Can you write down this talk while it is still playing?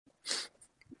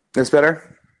This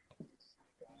better?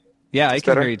 Yeah, I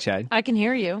can better? hear you, Chad. I can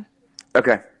hear you.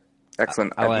 Okay.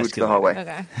 Excellent. I'll I've ask moved to you the hallway.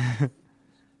 Okay.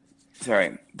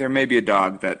 Sorry. There may be a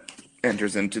dog that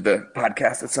enters into the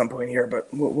podcast at some point here, but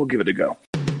we'll give it a go.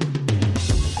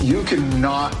 You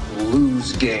cannot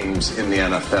lose games in the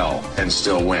NFL and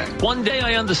still win. One day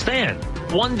I understand.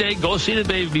 One day go see the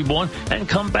baby be born and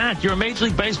come back. You're a Major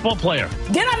League Baseball player.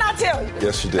 Did I not tell you?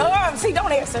 Yes, you did. See,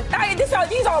 don't answer.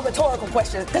 These are rhetorical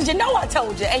questions because you know I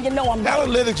told you and you know I'm right.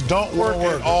 Analytics don't work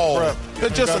at all.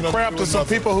 It's just a crap to some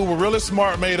people who were really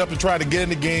smart, made up to try to get in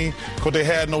the game because they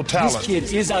had no talent. This kid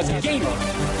is a gamer.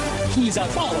 He's a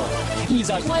baller. He's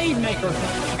a playmaker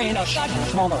and a shot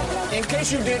caller. In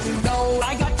case you didn't know,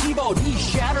 I got T-Bowed. He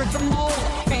shattered the mold,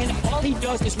 and all he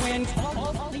does is win.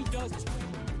 All he does is win.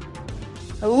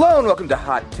 Hello and welcome to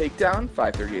Hot Takedown,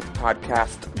 538's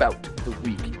podcast about the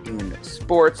week in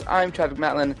sports. I'm Chad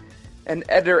McMatlin, an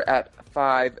editor at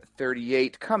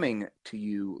 538, coming to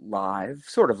you live,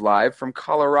 sort of live, from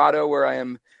Colorado, where I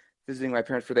am visiting my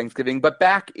parents for Thanksgiving. But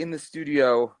back in the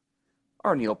studio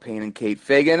are Neil Payne and Kate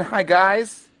Fagan. Hi,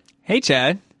 guys. Hey,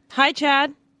 Chad. Hi,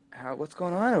 Chad. What's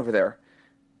going on over there?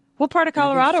 What part of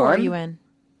Colorado are you in?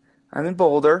 I'm in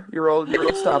Boulder, your old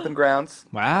stomping grounds.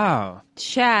 Wow.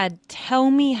 Chad,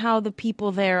 tell me how the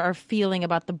people there are feeling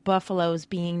about the Buffaloes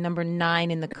being number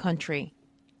 9 in the country.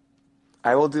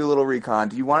 I will do a little recon.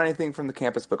 Do you want anything from the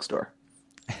campus bookstore?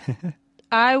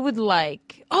 I would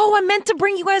like... Oh, I meant to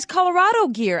bring you guys Colorado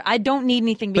gear. I don't need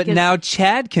anything because... But now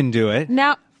Chad can do it.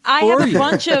 Now, I have a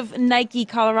bunch of Nike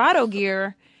Colorado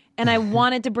gear, and I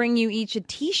wanted to bring you each a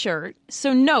T-shirt.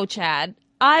 So no, Chad,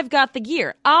 I've got the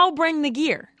gear. I'll bring the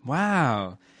gear.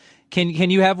 Wow. Can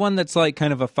you have one that's like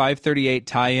kind of a 538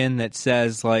 tie-in that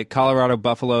says like Colorado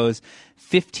Buffaloes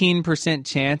 15%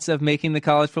 chance of making the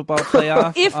college football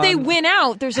playoff? If they win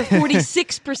out, there's a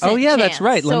 46% Oh yeah, chance. that's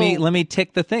right. So, let me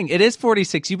tick the thing. It is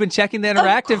 46. You've been checking the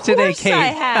interactive today, Kate. I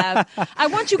have. I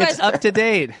want you guys It's up to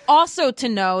date. Also to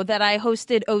know that I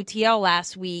hosted OTL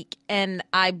last week and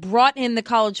I brought in the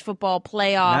college football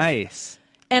playoff. Nice.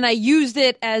 And I used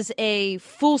it as a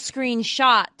full screen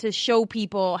shot to show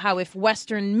people how if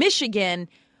Western Michigan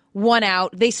won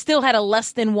out, they still had a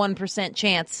less than 1%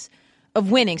 chance of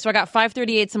winning. So I got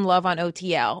 538 some love on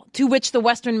OTL, to which the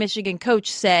Western Michigan coach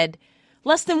said,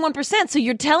 less than 1%, so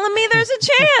you're telling me there's a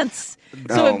chance.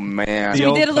 Man.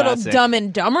 So we did a little classic. Dumb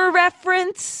and Dumber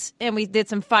reference, and we did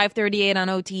some 538 on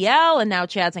OTL, and now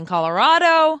Chad's in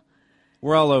Colorado.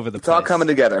 We're all over the place. It's all coming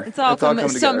together. It's all coming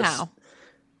together. somehow.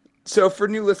 So for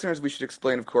new listeners, we should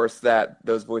explain, of course, that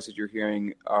those voices you're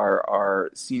hearing are our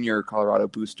senior Colorado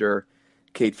booster,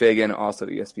 Kate Fagan, also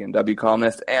ESPNW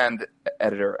columnist and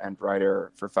editor and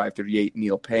writer for 538,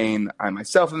 Neil Payne. I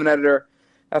myself am an editor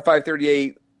at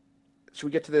 538. Should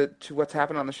we get to what's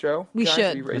happened on the show? We guys?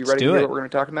 should. Are you Let's ready to do hear it. what we're going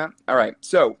to talk about? All right.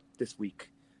 So this week,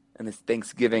 in this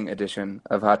Thanksgiving edition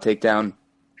of Hot Takedown,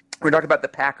 we're talking about the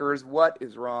Packers. What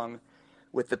is wrong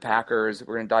with the Packers?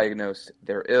 We're going to diagnose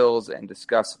their ills and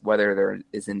discuss whether there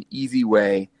is an easy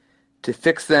way to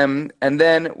fix them. And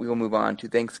then we will move on to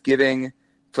Thanksgiving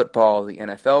football, the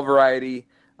NFL variety.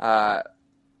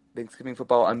 Thanksgiving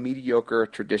football, a mediocre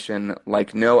tradition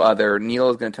like no other. Neil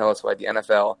is going to tell us why the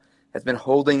NFL has been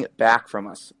holding back from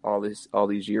us all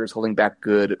these years, holding back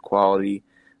good quality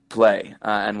play.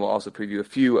 And we'll also preview a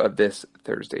few of this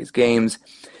Thursday's games.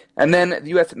 And then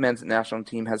the U.S. men's national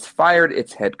team has fired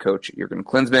its head coach, Jurgen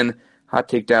Klinsmann. Hot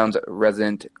Takedown's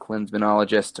resident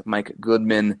Klinsmanologist, Mike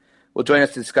Goodman, will join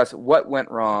us to discuss what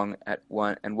went wrong at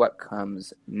one and what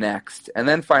comes next. And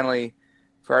then finally,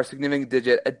 for our significant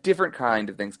digit, a different kind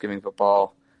of Thanksgiving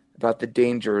football about the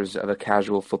dangers of a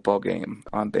casual football game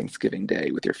on Thanksgiving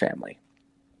Day with your family.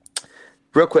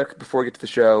 Real quick, before we get to the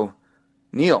show,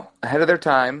 Neil, Ahead of Their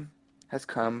Time has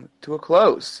come to a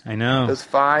close. I know. Those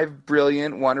 5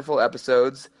 brilliant, wonderful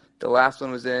episodes. The last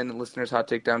one was in listeners' Hot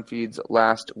Takedown feeds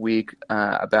last week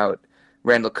about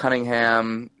Randall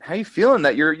Cunningham. How you feeling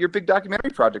that your big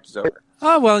documentary project is over?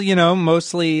 Oh, well,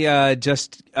 mostly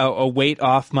just a weight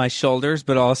off my shoulders,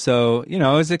 but also,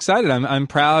 I was excited. I'm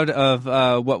proud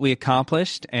of what we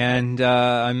accomplished, and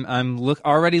I'm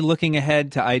already looking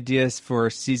ahead to ideas for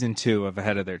season 2 of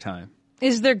Ahead of Their Time.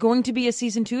 Is there going to be a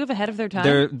season 2 of Ahead of Their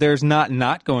Time? There's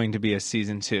not going to be a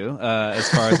season 2, as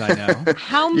far as I know.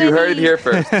 How many? You heard it here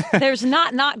first. There's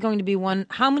not going to be one.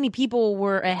 How many people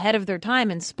were ahead of their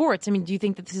time in sports? I mean, do you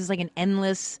think that this is like an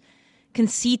endless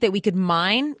conceit that we could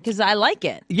mine? Because I like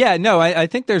it. Yeah, no, I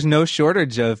think there's no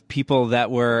shortage of people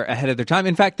that were ahead of their time.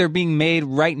 In fact, they're being made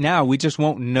right now. We just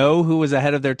won't know who was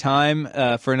ahead of their time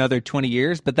for another 20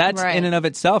 years. But that's in and of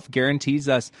itself guarantees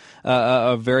us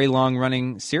a very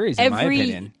long-running series, in my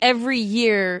opinion. Every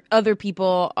year, other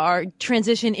people are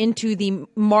transition into the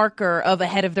marker of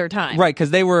ahead of their time. Right,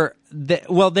 because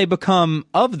they become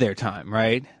of their time,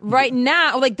 right? Right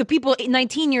now, like the people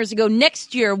 19 years ago,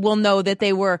 next year will know that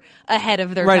they were ahead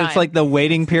of their time. Right, it's like the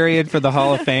waiting period for the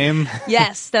Hall of Fame.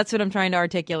 Yes, that's what I'm trying to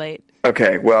articulate.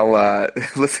 Okay, well,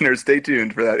 listeners, stay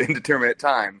tuned for that indeterminate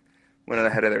time when an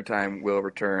ahead of their time will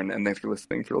return. And thanks for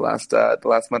listening for the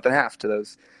last month and a half to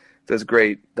those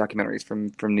great documentaries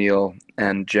from Neil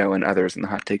and Joe and others in the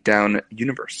Hot Takedown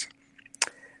universe.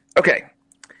 Okay.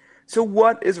 So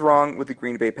what is wrong with the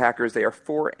Green Bay Packers? They are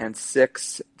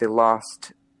 4-6. They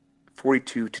lost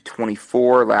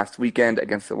 42-24 last weekend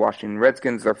against the Washington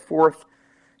Redskins. Their fourth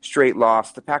straight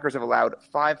loss. The Packers allowed to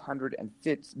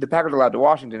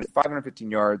Washington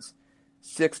 515 yards,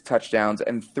 6 touchdowns,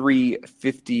 and 3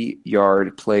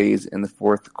 50-yard plays in the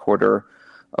fourth quarter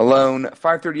alone.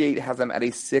 538 has them at a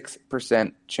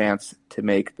 6% chance to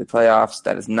make the playoffs.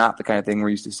 That is not the kind of thing we're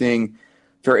used to seeing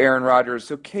for Aaron Rodgers.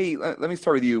 So, Kate, let me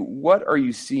start with you. What are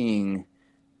you seeing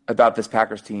about this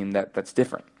Packers team that's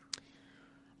different?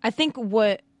 I think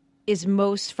what is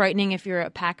most frightening if you're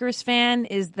a Packers fan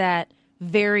is that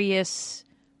various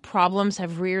problems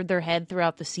have reared their head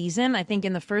throughout the season. I think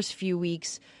in the first few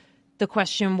weeks, the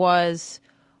question was,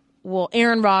 well,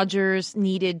 Aaron Rodgers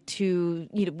needed to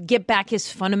get back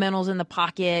his fundamentals in the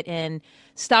pocket and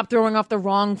stop throwing off the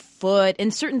wrong foot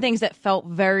and certain things that felt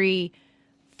very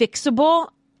fixable,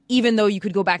 even though you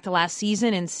could go back to last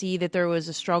season and see that there was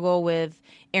a struggle with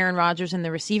Aaron Rodgers in the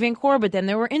receiving core, but then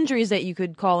there were injuries that you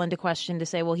could call into question to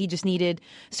say, well, he just needed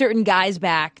certain guys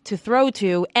back to throw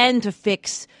to and to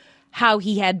fix how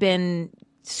he had been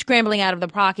scrambling out of the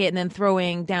pocket and then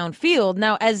throwing downfield.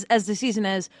 Now, as the season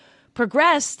has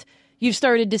progressed, you've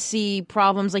started to see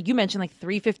problems, like you mentioned, like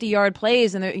 350-yard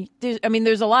plays. And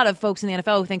there's a lot of folks in the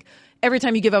NFL who think every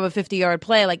time you give up a 50-yard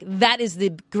play, like that is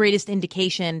the greatest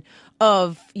indication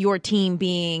of your team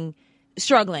being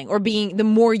struggling or being the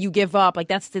more you give up, like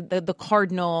that's the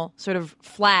cardinal sort of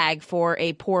flag for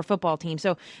a poor football team.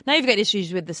 So now you've got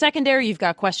issues with the secondary. You've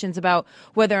got questions about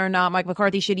whether or not Mike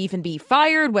McCarthy should even be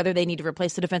fired, whether they need to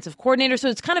replace the defensive coordinator. So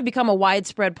it's kind of become a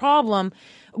widespread problem,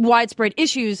 widespread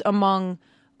issues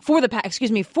for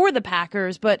the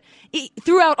Packers. But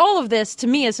throughout all of this, to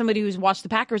me, as somebody who's watched the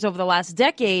Packers over the last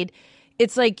decade,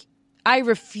 it's like I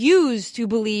refuse to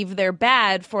believe they're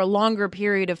bad for a longer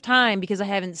period of time because I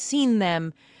haven't seen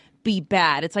them be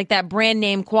bad. It's like that brand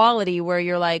name quality where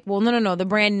you're like, well, no, the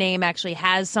brand name actually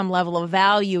has some level of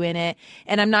value in it,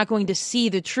 and I'm not going to see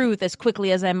the truth as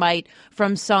quickly as I might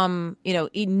from some,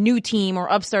 new team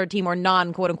or upstart team or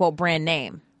non-quote-unquote brand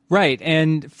name. Right.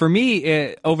 And for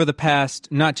me, over the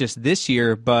past, not just this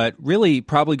year, but really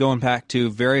probably going back to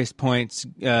various points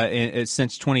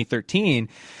since 2013,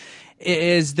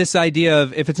 is this idea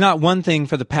of if it's not one thing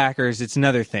for the Packers, it's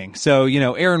another thing. So,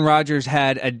 Aaron Rodgers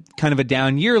had a kind of a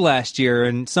down year last year,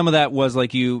 and some of that was,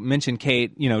 like you mentioned,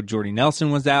 Kate, Jordy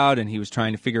Nelson was out, and he was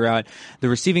trying to figure out the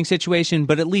receiving situation,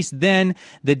 but at least then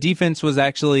the defense was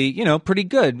actually, pretty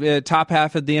good. Top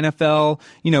half of the NFL,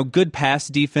 good pass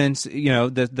defense,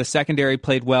 the secondary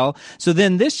played well. So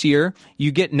then this year,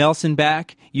 you get Nelson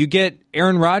back, you get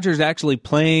Aaron Rodgers actually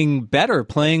playing better,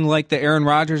 playing like the Aaron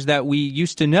Rodgers that we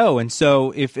used to know. And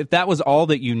so if that was all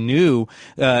that you knew,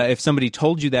 if somebody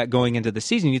told you that going into the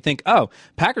season, you think, oh,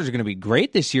 Packers are going to be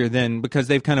great this year then because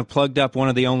they've kind of plugged up one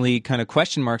of the only kind of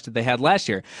question marks that they had last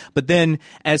year. But then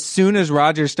as soon as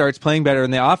Rodgers starts playing better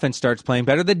and the offense starts playing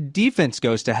better, the defense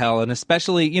goes to hell. And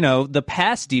especially, the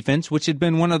pass defense, which had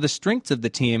been one of the strengths of the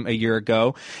team a year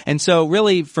ago. And so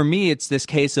really for me, it's this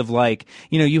case of like,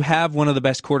 you have one of the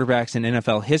best quarterbacks in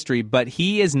NFL history, but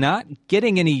he is not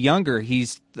getting any younger.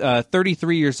 He's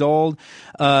 33 years old,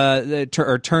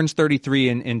 or turns 33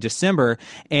 in December,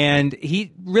 and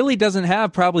he really doesn't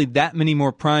have probably that many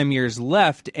more prime years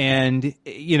left. And,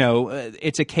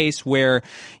 it's a case where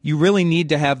you really need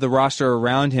to have the roster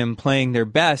around him playing their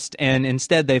best, and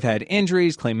instead they've had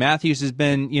injuries. Clay Matthews has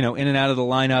been, in and out of the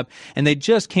lineup, and they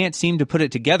just can't seem to put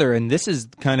it together. And this is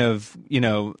kind of,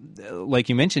 like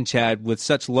you mentioned, Chad, with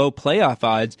such low playoff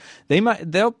odds,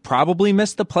 they'll probably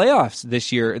miss the playoffs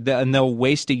this year, and they'll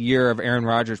waste a year of Aaron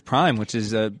Rodgers' prime, which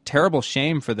is a terrible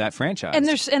shame for that franchise.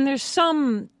 And there's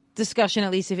some discussion,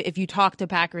 at least if you talk to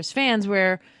Packers fans,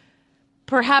 where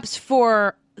perhaps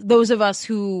for those of us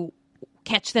who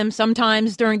catch them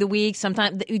sometimes during the week,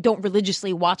 sometimes you don't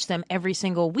religiously watch them every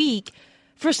single week,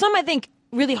 for some, I think,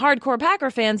 really hardcore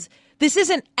Packer fans, this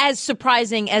isn't as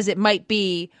surprising as it might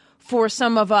be for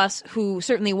some of us who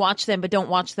certainly watch them but don't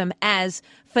watch them as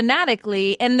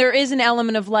fanatically. And there is an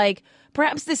element of like,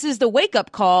 perhaps this is the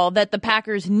wake-up call that the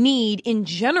Packers need in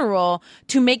general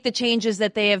to make the changes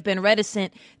that they have been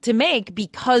reticent to make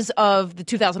because of the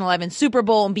 2011 Super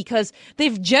Bowl and because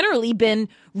they've generally been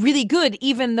really good,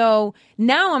 even though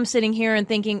now I'm sitting here and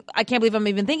thinking, I can't believe I'm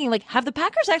even thinking, like, have the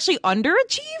Packers actually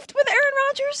underachieved with Aaron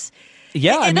Rodgers?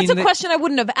 Yeah, I mean, that's a question I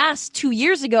wouldn't have asked 2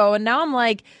 years ago, and now I'm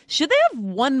like, should they have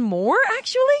won more,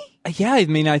 actually? Yeah, I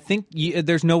mean, I think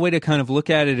there's no way to kind of look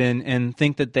at it and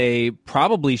think that they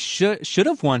probably should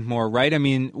have won more, right? I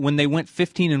mean, when they went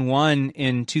 15-1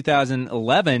 in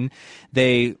 2011,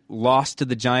 they lost to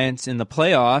the Giants in the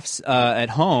playoffs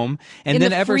at home, and in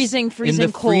then the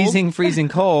freezing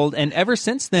cold. And ever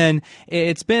since then,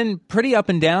 it's been pretty up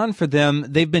and down for them.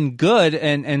 They've been good,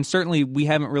 and certainly we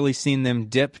haven't really seen them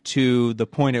dip to the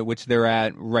point at which they're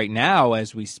at right now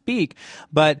as we speak.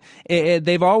 But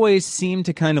they've always seemed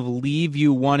to kind of leave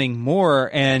you wanting more,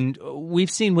 and we've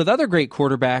seen with other great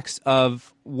quarterbacks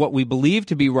of what we believe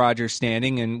to be Rodgers'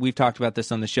 standing, and we've talked about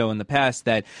this on the show in the past,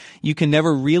 that you can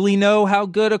never really know how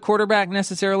good a quarterback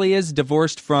necessarily is,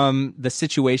 divorced from the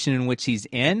situation in which he's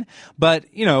in. But,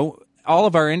 you know, all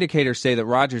of our indicators say that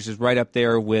Rodgers is right up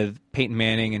there with Peyton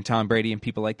Manning and Tom Brady and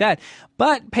people like that.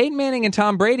 But Peyton Manning and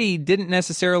Tom Brady didn't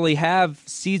necessarily have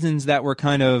seasons that were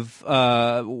kind of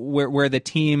where the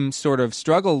team sort of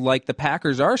struggled like the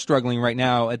Packers are struggling right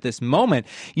now at this moment.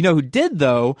 You know who did,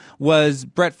 though, was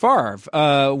Brett Favre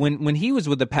when he was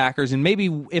with the Packers. And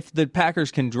maybe if the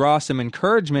Packers can draw some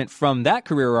encouragement from that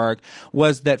career arc,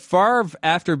 was that Favre,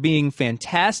 after being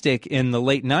fantastic in the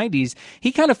late 90s,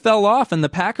 he kind of fell off, and the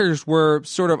Packers were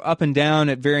sort of up and down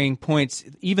at varying points,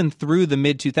 even through the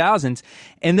mid-2000s,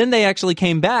 and then they actually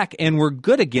came back and were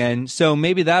good again. So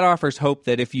maybe that offers hope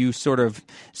that if you sort of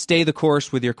stay the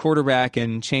course with your quarterback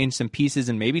and change some pieces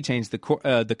and maybe change the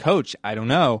coach, I don't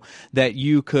know, that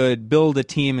you could build a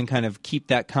team and kind of keep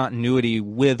that continuity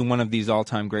with one of these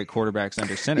all-time great quarterbacks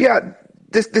under center. Yeah,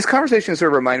 this conversation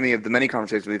sort of reminded me of the many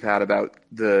conversations we've had about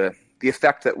the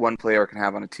effect that one player can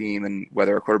have on a team and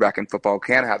whether a quarterback in football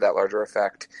can have that larger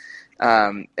effect.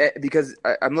 Because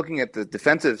I'm looking at the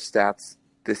defensive stats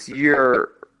this year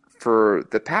for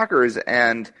the Packers,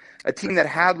 and a team that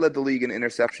had led the league in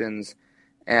interceptions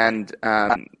and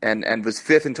was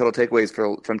fifth in total takeaways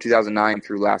from 2009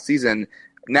 through last season,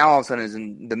 now all of a sudden is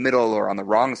in the middle or on the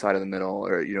wrong side of the middle,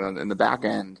 or in the back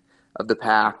end of the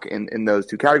pack in those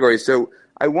two categories. So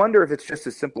I wonder if it's just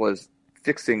as simple as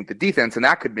fixing the defense, and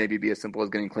that could maybe be as simple as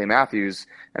getting Clay Matthews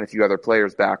and a few other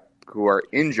players back who are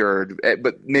injured.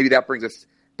 But maybe that brings us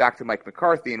back to Mike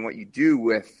McCarthy and what you do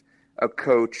with a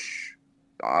coach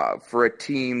for a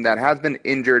team that has been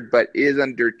injured but is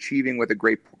underachieving with a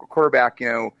great quarterback.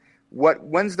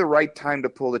 When's the right time to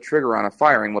pull the trigger on a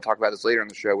firing? We'll talk about this later in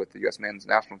the show with the U.S. men's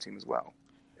national team as well.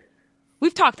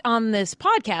 We've talked on this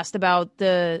podcast about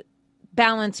the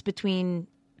balance between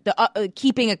the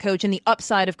keeping a coach and the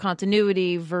upside of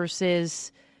continuity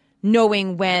versus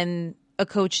knowing when a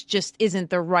coach just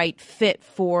isn't the right fit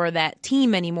for that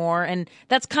team anymore. And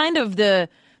that's kind of the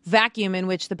vacuum in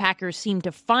which the Packers seem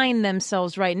to find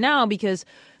themselves right now, because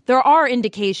there are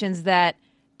indications that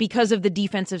because of the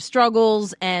defensive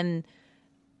struggles and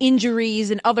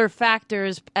injuries and other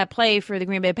factors at play for the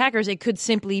Green Bay Packers, it could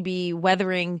simply be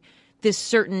weathering this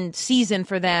certain season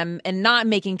for them and not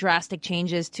making drastic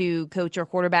changes to coach or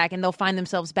quarterback, and they'll find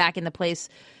themselves back in the place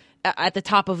at the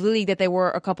top of the league that they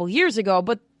were a couple years ago.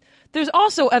 But there's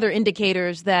also other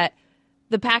indicators that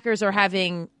the Packers are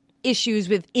having issues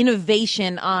with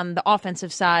innovation on the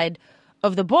offensive side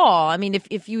of the ball. I mean,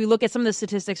 if you look at some of the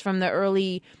statistics from the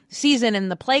early season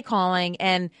and the play calling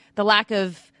and the lack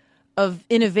of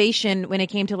innovation when it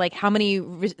came to like how many,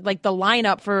 like the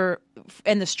lineup for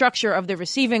and the structure of the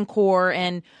receiving core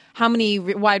and how many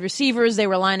wide receivers they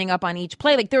were lining up on each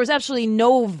play, like there was absolutely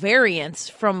no variance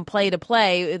from play to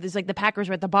play. It was like the Packers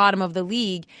were at the bottom of the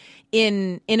league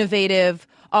in innovative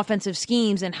offensive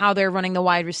schemes and how they're running the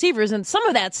wide receivers. And some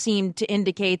of that seemed to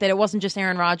indicate that it wasn't just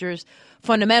Aaron Rodgers'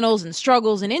 fundamentals and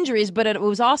struggles and injuries, but it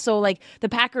was also like the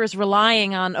Packers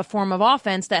relying on a form of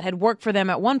offense that had worked for them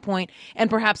at one point and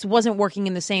perhaps wasn't working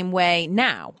in the same way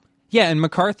now. Yeah, and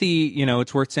McCarthy,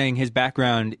 it's worth saying his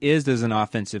background is as an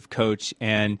offensive coach,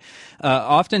 and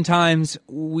oftentimes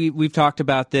we've talked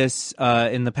about this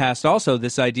in the past also,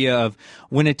 this idea of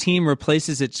when a team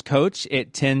replaces its coach,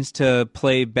 it tends to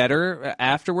play better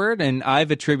afterward, and I've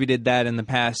attributed that in the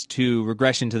past to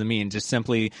regression to the mean, just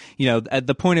simply, at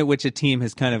the point at which a team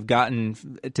has kind of gotten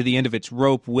to the end of its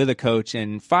rope with a coach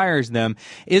and fires them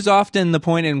is often the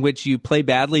point in which you play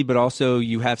badly, but also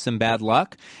you have some bad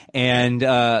luck, and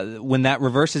when that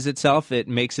reverses itself, it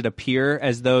makes it appear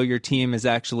as though your team is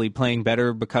actually playing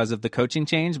better because of the coaching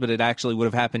change, but it actually would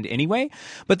have happened anyway.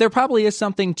 But there probably is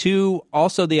something to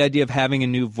also the idea of having a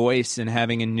new voice and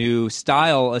having a new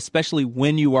style, especially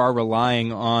when you are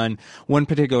relying on one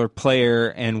particular player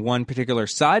and one particular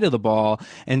side of the ball.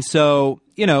 And so,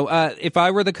 if I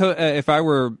were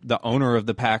the owner of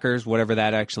the Packers, whatever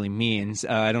that actually means,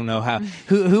 I don't know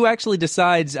who actually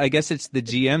decides. I guess it's the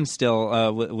GM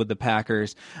still with the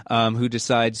Packers who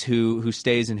decides who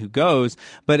stays and who goes.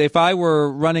 But if I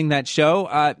were running that show,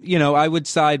 I would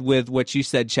side with what you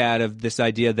said, Chad, of this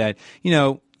idea that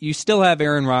you still have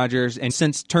Aaron Rodgers, and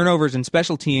since turnovers and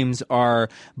special teams are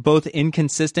both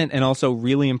inconsistent and also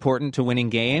really important to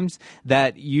winning games,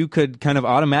 that you could kind of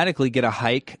automatically get a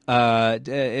hike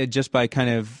just by kind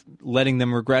of letting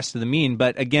them regress to the mean.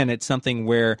 But again, it's something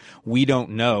where we don't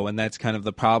know, and that's kind of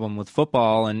the problem with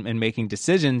football and making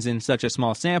decisions in such a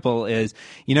small sample is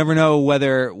you never know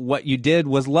whether what you did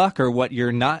was luck or what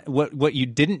you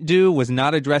didn't do was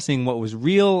not addressing what was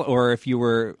real, or if you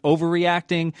were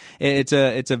overreacting.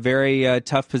 It's a very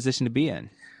tough position to be in.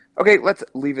 Okay, let's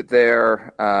leave it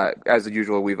there. As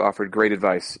usual, we've offered great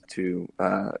advice to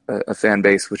a fan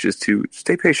base, which is to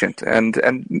stay patient. And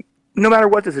no matter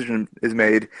what decision is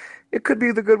made, it could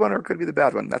be the good one or it could be the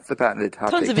bad one. That's the patented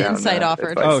hot Tons of insight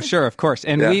offered. Advice. Oh, sure, of course.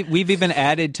 And we've even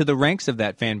added to the ranks of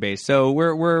that fan base. So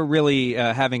we're really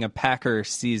having a Packer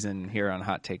season here on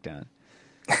Hot Takedown.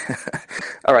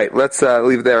 All right, let's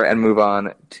leave it there and move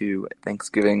on to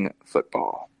Thanksgiving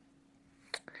football.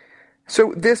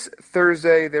 So this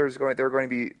Thursday, there are going to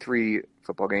be 3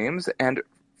 football games, and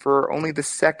for only the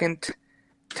second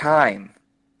time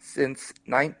since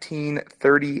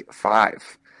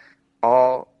 1935,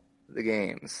 all the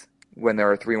games, when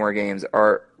there are 3 more games,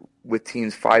 are with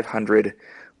teams 500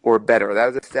 or better. That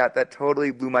was a stat that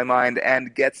totally blew my mind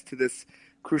and gets to this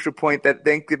crucial point that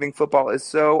Thanksgiving football is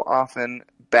so often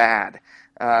bad.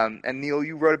 And Neil,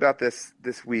 you wrote about this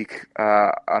week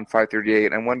on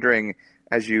 538. I'm wondering,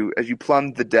 as you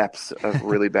plumbed the depths of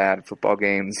really bad football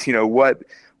games, what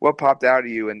popped out at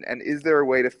you, and is there a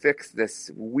way to fix this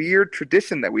weird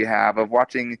tradition that we have of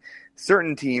watching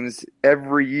certain teams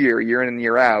every year in and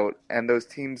year out, and those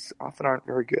teams often aren't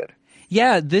very good?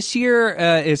 Yeah, this year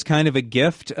is kind of a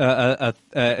gift,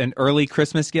 an early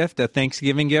Christmas gift, a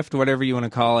Thanksgiving gift, whatever you want to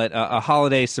call it, a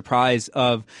holiday surprise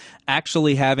of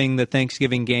actually having the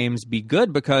Thanksgiving games be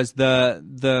good, because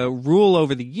the rule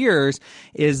over the years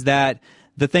is that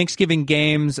the Thanksgiving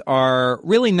games are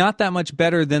really not that much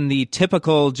better than the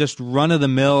typical just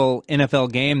run-of-the-mill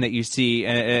NFL game that you see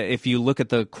if you look at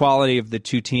the quality of the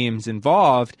 2 teams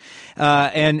involved.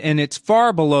 And it's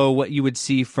far below what you would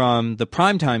see from the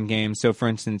primetime games. So, for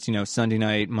instance, Sunday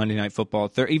night, Monday night football,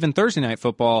 even Thursday night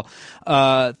football.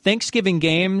 Thanksgiving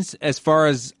games, as far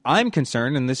as I'm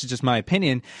concerned, and this is just my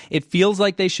opinion, it feels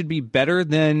like they should be better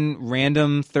than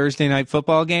random Thursday night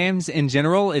football games in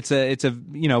general. It's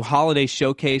a holiday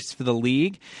showcase for the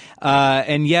league,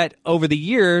 and yet over the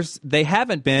years they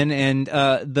haven't been, and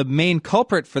the main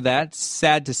culprit for that,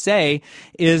 sad to say,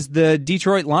 is the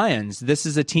Detroit Lions. This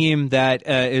is a team that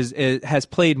has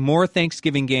played more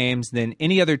Thanksgiving games than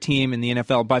any other team in the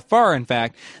NFL by far. In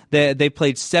fact, they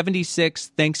played 76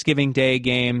 Thanksgiving Day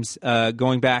games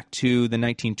going back to the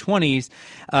 1920s,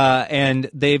 and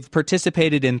they've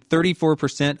participated in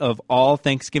 34% of all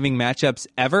Thanksgiving matchups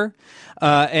ever,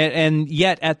 and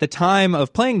yet at the time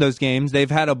of playing those games,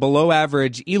 they've had a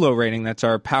below-average ELO rating. That's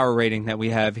our power rating that we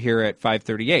have here at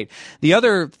 538. The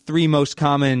other 3 most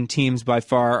common teams by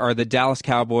far are the Dallas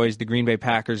Cowboys, the Green Bay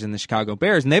Packers, and the Chicago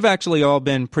Bears, and they've actually all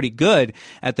been pretty good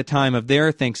at the time of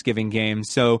their Thanksgiving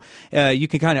games. So you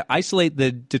can kind of isolate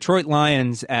the Detroit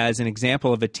Lions as an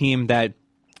example of a team that,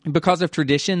 because of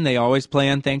tradition, they always play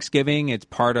on Thanksgiving. It's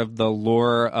part of the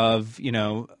lore of,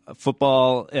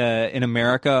 football in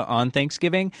America on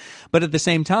Thanksgiving. But at the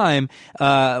same time,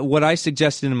 what I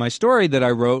suggested in my story that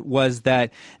I wrote was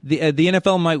that the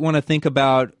NFL might want to think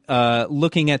about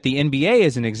looking at the NBA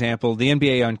as an example. The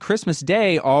NBA on Christmas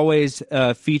Day always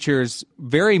features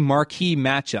very marquee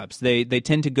matchups. They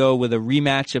tend to go with a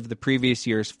rematch of the previous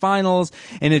year's finals,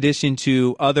 in addition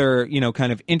to other,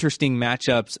 kind of interesting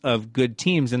matchups of good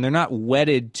teams. And they're not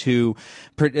wedded to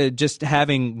just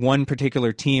having one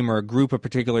particular team or a group of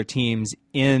particular teams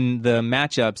in the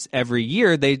matchups every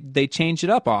year. They change it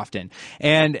up often.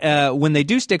 And when they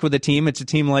do stick with a team, it's a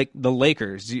team like the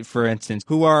Lakers, for instance,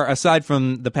 who are, aside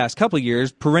from the past couple of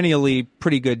years, perennially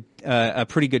a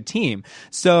pretty good team.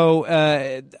 So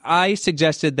I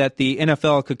suggested that the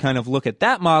NFL could kind of look at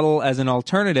that model as an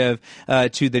alternative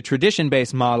to the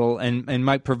tradition-based model and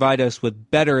might provide us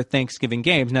with better Thanksgiving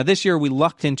games. Now, this year we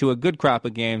lucked into a good crop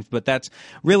of games, but that's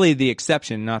really the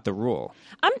exception, not the rule.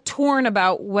 I'm torn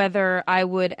about whether I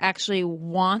would actually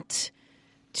want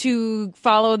to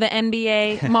follow the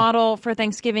NBA model for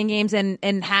Thanksgiving games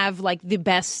and have like the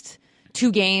best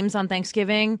two games on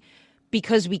Thanksgiving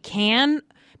because we can.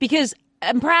 Because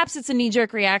perhaps it's a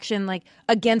knee-jerk reaction, like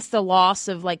against the loss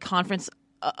of like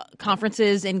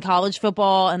conferences in college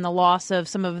football and the loss of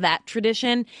some of that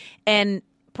tradition. And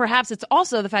perhaps it's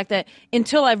also the fact that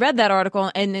until I read that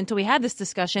article and until we had this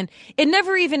discussion, it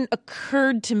never even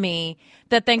occurred to me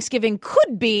that Thanksgiving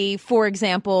could be, for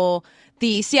example,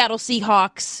 the Seattle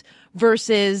Seahawks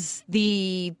versus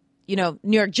the New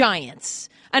York Giants.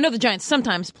 I know the Giants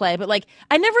sometimes play, but like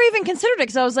I never even considered it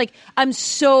because I was like, I'm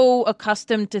so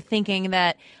accustomed to thinking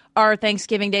that our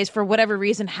Thanksgiving days, for whatever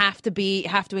reason, have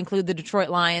to include the Detroit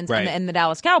Lions and the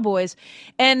Dallas Cowboys.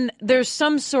 And there's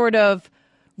some sort of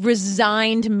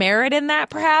resigned merit in that,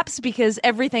 perhaps, because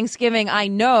every Thanksgiving I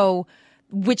know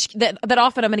that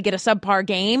often I'm going to get a subpar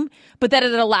game, but that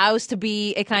it allows to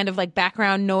be a kind of like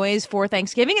background noise for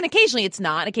Thanksgiving. And occasionally it's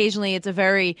not. Occasionally it's a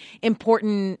very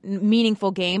important,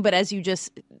 meaningful game. But as you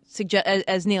just suggest,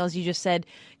 as Neil, as you just said,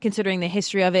 considering the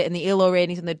history of it and the ELO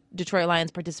ratings and the Detroit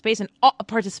Lions participation,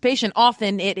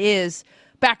 often it is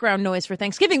background noise for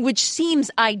Thanksgiving, which seems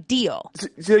ideal.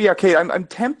 So yeah, Kate, I'm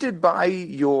tempted by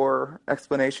your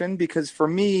explanation because for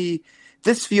me,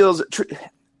 this feels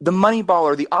the money ball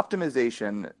or the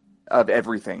optimization of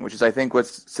everything, which is I think what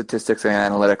statistics and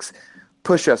analytics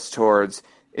push us towards,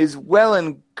 is well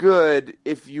and good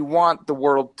if you want the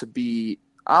world to be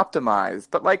optimized.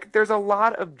 But like there's a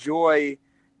lot of joy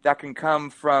that can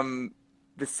come from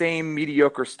the same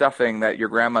mediocre stuffing that your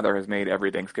grandmother has made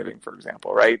every Thanksgiving, for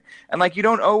example, right? And like you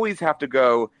don't always have to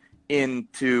go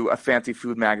into a fancy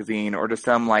food magazine or to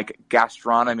some like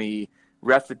gastronomy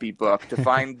recipe book to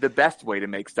find the best way to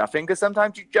make stuffing, because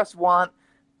sometimes you just want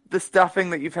the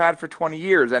stuffing that you've had for 20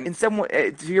 years. And in some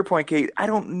way, to your point, Kate, I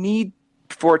don't need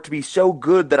for it to be so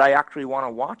good that I actually want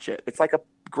to watch it. It's like a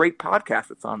great podcast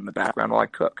that's on in the background while I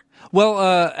cook. Well,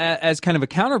 as kind of a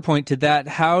counterpoint to that,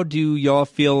 how do y'all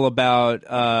feel about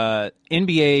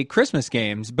NBA Christmas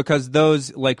games? Because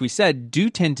those, like we said, do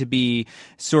tend to be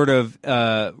sort of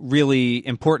really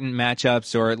important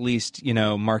matchups, or at least,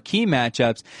 marquee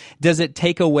matchups. Does it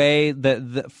take away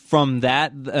from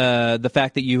that the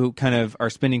fact that you kind of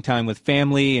are spending time with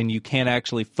family and you can't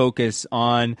actually focus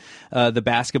on the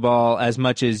basketball as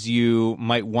much as you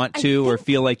might want to or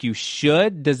feel like you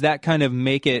should? Does that kind of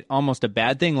make it almost a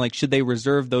bad thing? Like, should they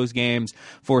reserve those games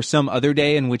for some other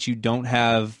day in which you don't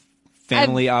have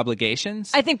family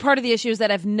obligations? I think part of the issue is that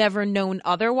I've never known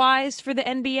otherwise for the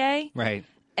NBA. Right.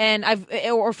 And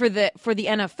for the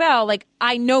NFL, like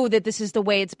I know that this is the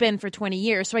way it's been for 20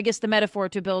 years. So I guess the metaphor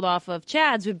to build off of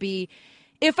Chad's would be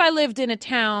if I lived in a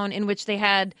town in which they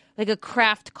had like a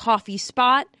craft coffee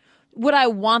spot, would I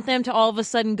want them to all of a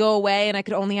sudden go away and I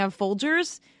could only have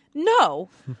Folgers? No.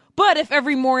 But if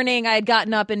every morning I had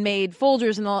gotten up and made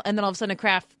Folgers and then all of a sudden a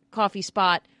craft coffee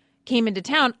spot came into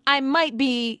town, I might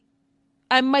be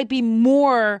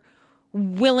more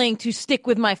willing to stick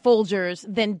with my Folgers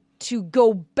than to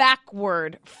go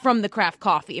backward from the craft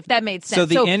coffee, if that made sense. So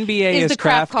the NBA is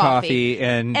craft coffee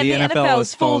and the NFL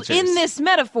is Folgers. In this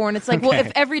metaphor, and it's like, well,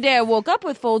 if every day I woke up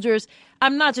with Folgers,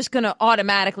 I'm not just going to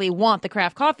automatically want the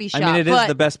craft coffee shop. I mean, it is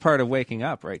the best part of waking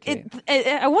up, right, Kate?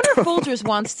 I wonder if Folgers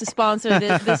wants to sponsor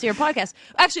this year podcast.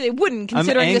 Actually, they wouldn't,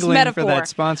 considering this metaphor. For that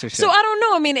sponsorship. So I don't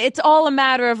know. I mean, it's all a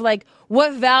matter of like,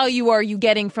 what value are you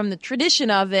getting from the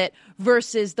tradition of it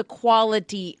versus the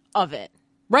quality of it?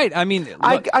 Right. I mean,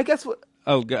 I guess what.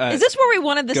 Oh, is this where we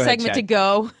wanted the segment to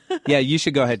go? Yeah, you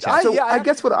should go ahead, Chad. I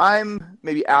guess what I'm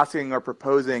maybe asking or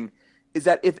proposing is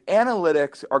that if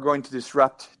analytics are going to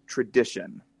disrupt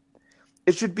tradition,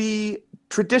 it should be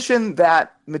tradition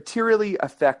that materially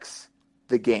affects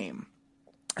the game.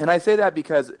 And I say that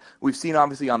because we've seen,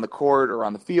 obviously, on the court or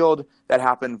on the field, that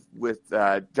happen with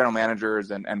general managers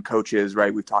and coaches,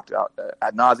 right? We've talked about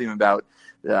ad nauseum about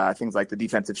things like the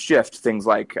defensive shift, things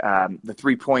like the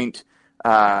three-point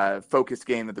focus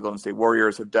game that the Golden State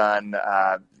Warriors have done,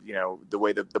 the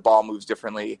way that the ball moves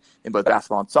differently in both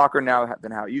basketball and soccer now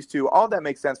than how it used to. All of that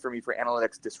makes sense for me for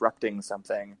analytics disrupting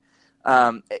something.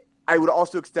 I would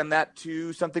also extend that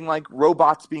to something like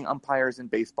robots being umpires in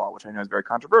baseball, which I know is very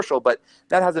controversial, but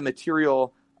that has a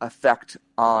material effect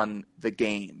on the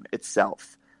game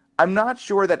itself. I'm not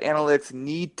sure that analytics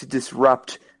need to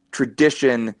disrupt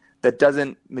tradition that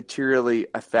doesn't materially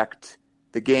affect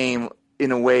the game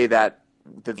in a way that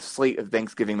the slate of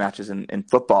Thanksgiving matches in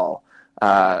football,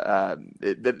 that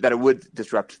it would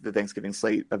disrupt the Thanksgiving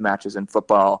slate of matches in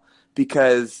football,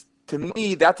 because to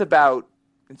me,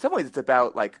 in some ways, it's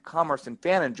about like commerce and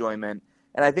fan enjoyment.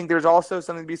 And I think there's also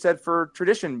something to be said for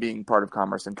tradition being part of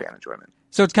commerce and fan enjoyment.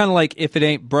 So it's kind of like, if it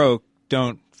ain't broke,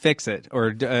 don't fix it,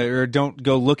 or don't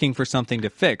go looking for something to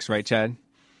fix, right, Chad?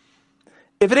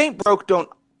 If it ain't broke, don't.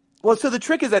 Well, so the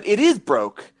trick is that it is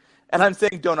broke, and I'm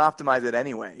saying don't optimize it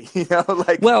anyway.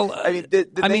 The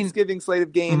Thanksgiving slate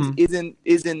of games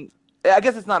isn't. I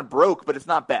guess it's not broke, but it's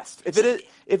not best. If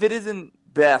it isn't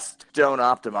best, don't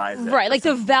optimize it. Right, like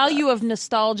the value of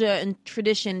nostalgia and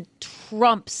tradition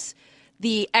trumps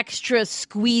the extra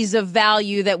squeeze of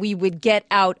value that we would get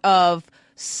out of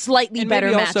slightly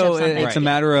better matchups. Also, it's a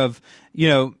matter of,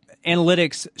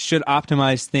 analytics should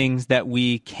optimize things that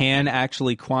we can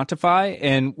actually quantify,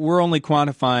 and we're only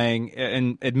quantifying,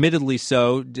 and admittedly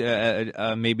so,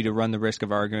 maybe to run the risk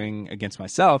of arguing against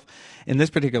myself, in this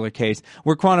particular case,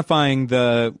 we're quantifying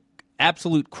the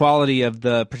absolute quality of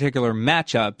the particular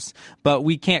matchups, but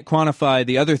we can't quantify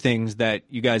the other things that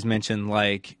you guys mentioned,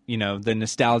 like, the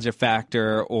nostalgia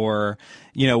factor, or,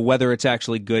 whether it's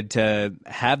actually good to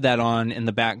have that on in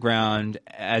the background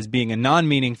as being a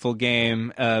non-meaningful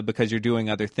game because you're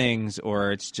doing other things,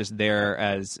 or it's just there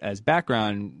as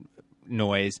background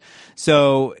noise.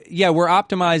 So, we're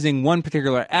optimizing one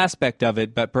particular aspect of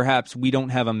it, but perhaps we don't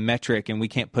have a metric and we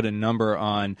can't put a number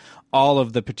on all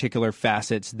of the particular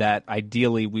facets that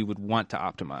ideally we would want to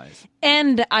optimize.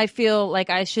 And I feel like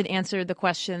I should answer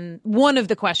one of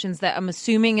the questions that I'm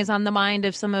assuming is on the mind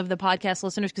of some of the podcast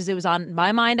listeners, because it was on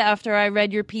my mind after I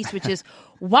read your piece, which is,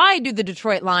 why do the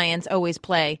Detroit Lions always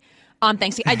play on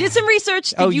Thanksgiving? I did some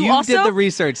research. Did you also did the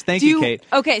research. Thank you, Kate.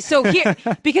 Okay, so here,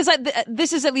 because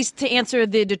this is at least to answer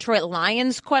the Detroit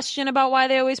Lions question about why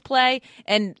they always play,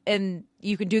 and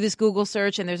you can do this Google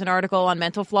search, and there's an article on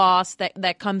Mental Floss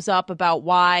that comes up about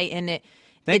why, and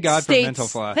Thank God states, for Mental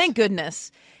Floss. Thank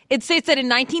goodness. It states that in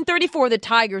 1934,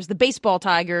 the baseball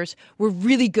Tigers, were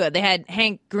really good. They had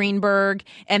Hank Greenberg,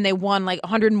 and they won like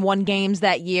 101 games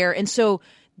that year, and so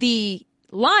the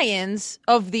Lions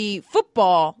of the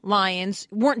football Lions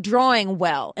weren't drawing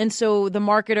well. And so the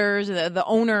marketers, the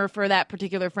owner for that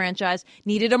particular franchise,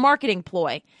 needed a marketing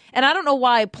ploy. And I don't know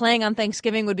why playing on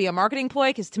Thanksgiving would be a marketing ploy,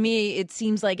 because to me it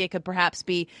seems like it could perhaps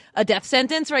be a death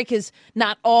sentence, right? Because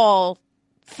not all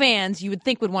fans you would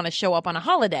think would want to show up on a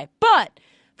holiday. But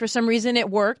for some reason it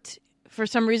worked.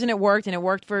 And it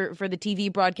worked for the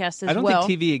TV broadcast as well. I don't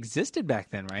think TV existed back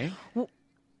then, right?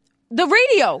 The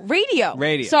radio.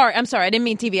 Sorry, I didn't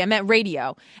mean TV. I meant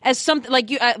radio. As something like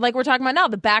we're talking about now,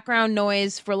 the background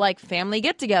noise for like family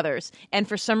get-togethers. And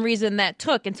for some reason that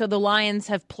took. And so the Lions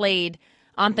have played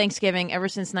on Thanksgiving ever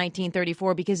since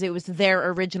 1934 because it was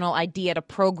their original idea to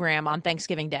program on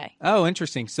Thanksgiving Day. Oh,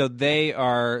 interesting. So they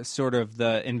are sort of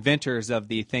the inventors of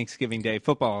the Thanksgiving Day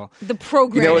football. The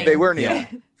programming. You know what they were, Neil?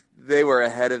 They were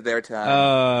ahead of their time.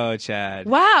 Oh, Chad.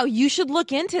 Wow, you should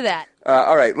look into that.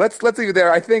 All right, let's leave it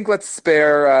there. I think let's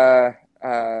spare.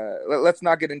 Let's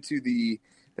not get into the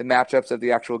matchups of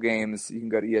the actual games. You can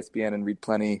go to ESPN and read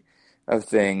plenty of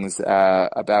things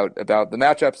about the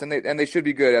matchups, and they should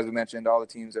be good, as we mentioned. All the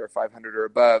teams are 500 or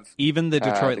above. Even the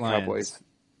Detroit the Lions. Cowboys.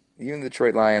 Even the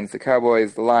Detroit Lions, the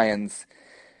Cowboys, the Lions,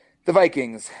 the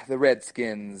Vikings, the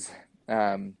Redskins.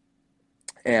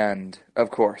 And, of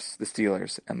course, the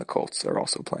Steelers and the Colts are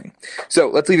also playing. So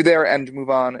let's leave it there and move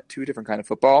on to a different kind of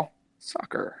football,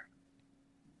 soccer.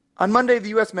 On Monday, the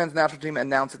U.S. men's national team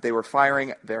announced that they were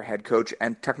firing their head coach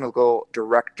and technical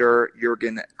director,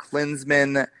 Jurgen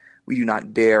Klinsmann. We do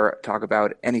not dare talk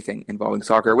about anything involving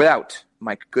soccer without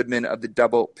Mike Goodman of the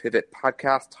Double Pivot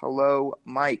podcast. Hello,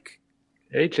 Mike.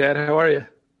 Hey, Chad. How are you?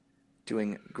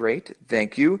 Doing great.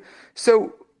 Thank you.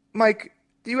 So, Mike,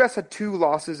 the U.S. had 2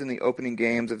 losses in the opening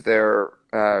games of their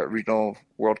regional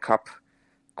World Cup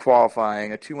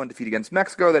qualifying, a 2-1 defeat against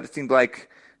Mexico that it seemed like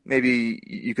maybe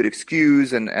you could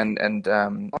excuse and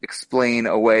explain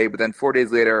away. But then 4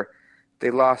 days later, they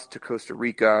lost to Costa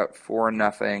Rica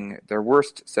 4-0, their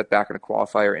worst setback in a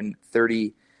qualifier in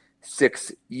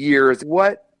 36 years.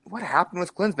 What happened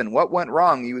with Klinsmann? What went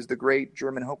wrong? He was the great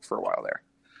German hope for a while there.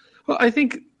 Well, I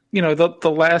think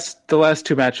the last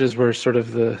two matches were sort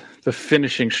of the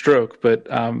finishing stroke, but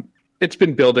it's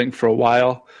been building for a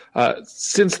while.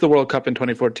 Since the World Cup in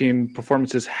 2014,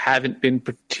 performances haven't been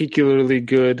particularly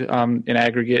good in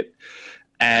aggregate.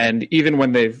 And even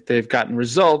when they've gotten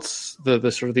results, the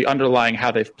sort of the underlying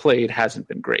how they've played hasn't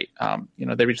been great.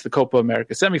 They reached the Copa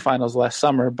America semifinals last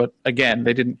summer, but again,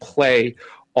 they didn't play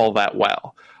all that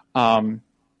well.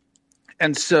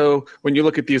 And so when you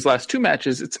look at these last two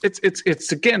matches,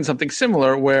 it's again something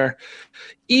similar where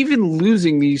even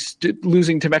losing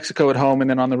to Mexico at home and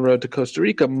then on the road to Costa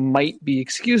Rica might be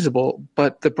excusable,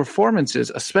 but the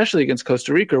performances, especially against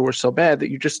Costa Rica, were so bad that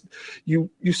you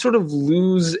sort of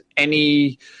lose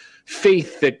any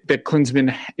faith that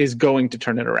Klinsmann is going to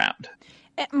turn it around.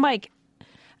 Mike,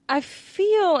 I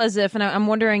feel as if, and I'm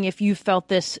wondering if you felt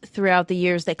this throughout the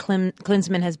years that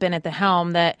Klinsmann has been at the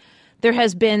helm, that there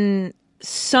has been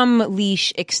some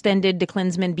leash extended to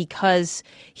Klinsmann because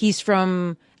he's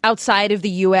from outside of the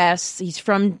U.S., he's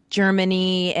from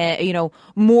Germany,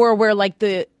 more where like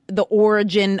the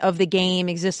origin of the game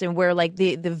exists and where like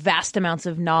the vast amounts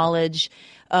of knowledge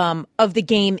of the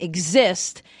game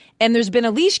exist. And there's been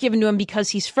a leash given to him because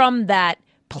he's from that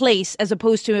place, as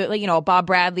opposed to a Bob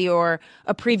Bradley or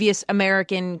a previous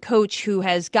American coach who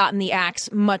has gotten the axe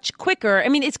much quicker. I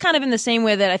mean, it's kind of in the same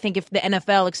way that I think if the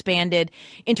NFL expanded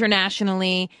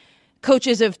internationally,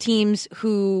 coaches of teams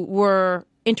who were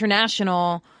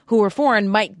international, who were foreign,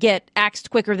 might get axed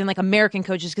quicker than like American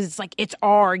coaches because it's like, it's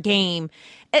our game.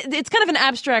 It's kind of an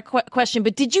abstract question,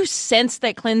 but did you sense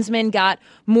that Klinsmann got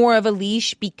more of a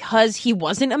leash because he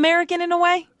wasn't American in a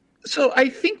way? So I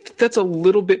think that's a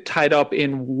little bit tied up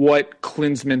in what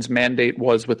Klinsmann's mandate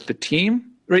was with the team,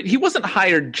 right? He wasn't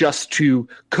hired just to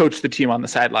coach the team on the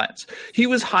sidelines. He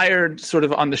was hired sort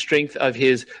of on the strength of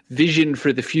his vision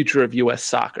for the future of U.S.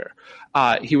 soccer.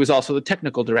 He was also the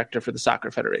technical director for the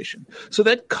Soccer Federation. So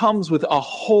that comes with a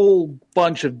whole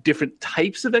bunch of different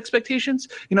types of expectations.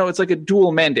 It's like a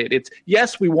dual mandate. It's,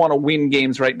 yes, we want to win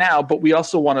games right now, but we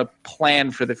also want to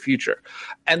plan for the future.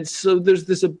 And so there's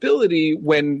this ability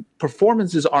when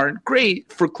performances aren't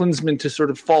great for Klinsmann to sort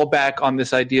of fall back on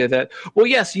this idea that, well,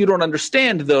 yes, you don't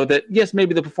understand, though, that, yes,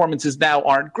 maybe the performances now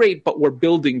aren't great, but we're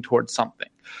building towards something.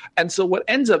 And so what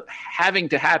ends up having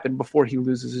to happen before he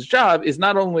loses his job is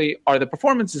not only are the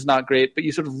performances not great, but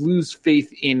you sort of lose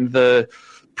faith in the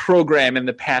program and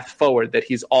the path forward that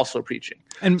he's also preaching.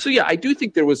 And so, yeah, I do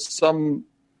think there was some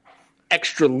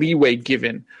extra leeway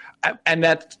given. And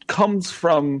that comes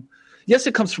from, yes,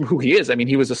 it comes from who he is. I mean,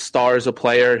 he was a star as a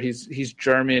player. He's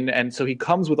German. And so he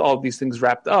comes with all of these things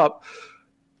wrapped up.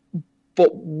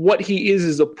 But what he is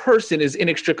as a person is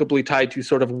inextricably tied to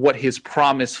sort of what his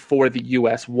promise for the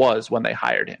U.S. was when they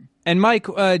hired him. And Mike,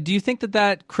 do you think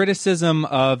that criticism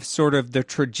of sort of the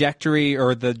trajectory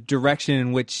or the direction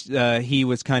in which he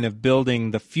was kind of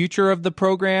building the future of the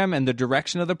program and the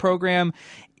direction of the program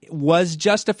was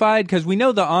justified? Because we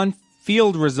know the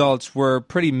on-field results were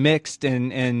pretty mixed,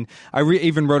 and I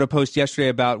even wrote a post yesterday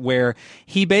about where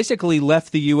he basically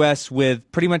left the U.S.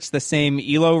 with pretty much the same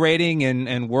ELO rating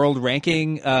and world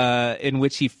ranking in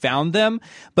which he found them.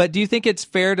 But do you think it's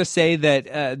fair to say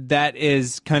that that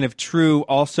is kind of true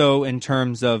also in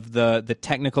terms of the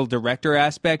technical director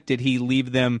aspect? Did he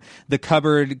leave them the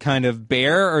cupboard kind of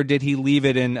bare, or did he leave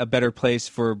it in a better place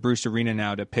for Bruce Arena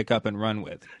now to pick up and run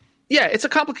with? Yeah, it's a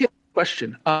complicated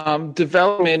question.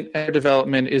 Development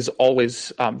is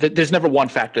always there's never one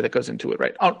factor that goes into it,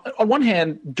 right? On one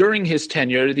hand, during his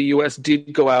tenure, the U.S.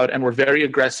 did go out and were very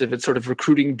aggressive at sort of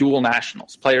recruiting dual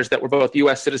nationals, players that were both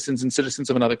U.S. citizens and citizens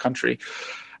of another country.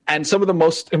 And some of the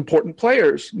most important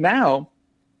players now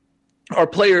are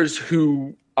players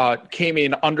who came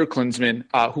in under Klinsmann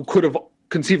who could have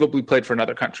conceivably played for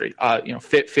another country.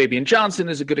 Fabian Johnson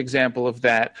is a good example of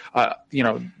that.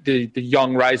 The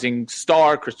young rising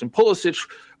star, Christian Pulisic,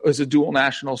 is a dual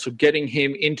national, so getting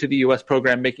him into the U.S.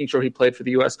 program, making sure he played for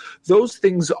the U.S., those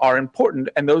things are important,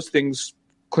 and those things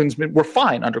Klinsmann were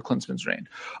fine under Klinsmann's reign.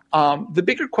 The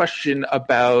bigger question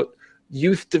about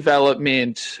youth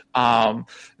development and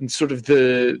sort of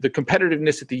the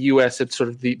competitiveness at the U.S. at sort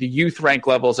of the youth rank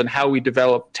levels and how we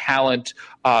develop talent,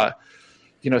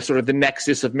 sort of the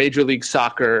nexus of Major League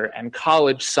Soccer and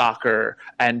college soccer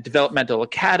and developmental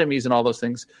academies and all those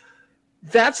things,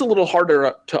 that's a little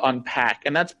harder to unpack.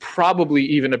 And that's probably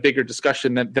even a bigger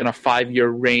discussion than a 5-year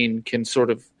reign can sort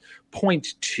of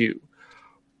point to.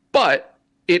 But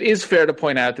it is fair to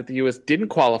point out that the U.S. didn't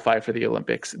qualify for the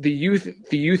Olympics. The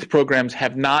youth programs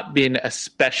have not been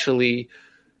especially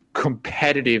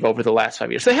competitive over the last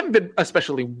 5 years. They haven't been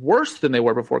especially worse than they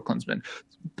were before Klinsmann,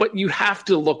 but you have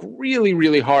to look really,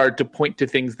 really hard to point to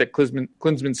things that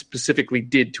Klinsmann specifically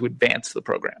did to advance the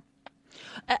program.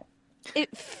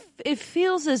 It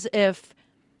feels as if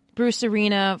Bruce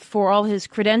Arena, for all his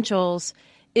credentials,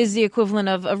 is the equivalent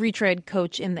of a retread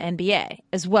coach in the NBA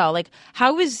as well. Like,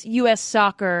 how is U.S.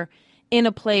 soccer in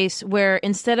a place where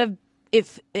instead of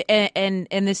and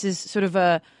this is sort of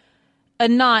a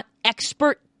not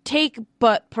expert take,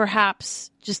 but perhaps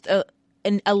just a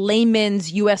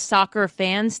layman's U.S. soccer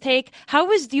fans take. How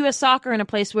is the U.S. soccer in a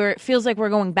place where it feels like we're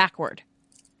going backward?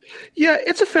 Yeah,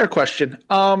 it's a fair question.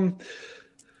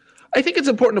 I think it's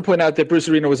important to point out that Bruce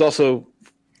Arena was also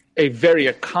a very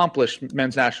accomplished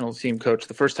men's national team coach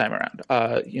the first time around.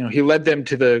 He led them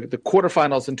to the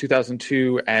quarterfinals in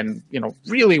 2002 and,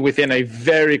 really within a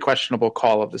very questionable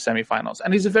call of the semifinals.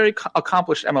 And he's a very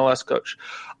accomplished MLS coach.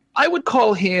 I would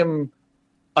call him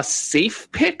a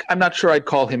safe pick. I'm not sure I'd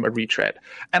call him a retread.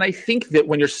 And I think that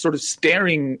when you're sort of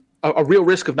staring a real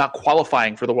risk of not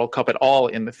qualifying for the World Cup at all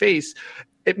in the face,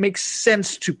 it makes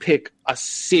sense to pick a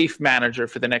safe manager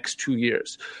for the next 2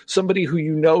 years. Somebody who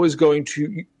you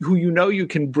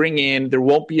can bring in. There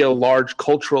won't be a large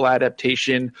cultural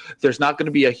adaptation. There's not going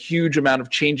to be a huge amount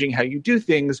of changing how you do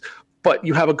things, but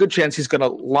you have a good chance he's going to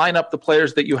line up the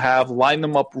players that you have, line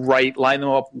them up right, line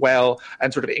them up well,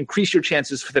 and sort of increase your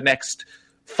chances for the next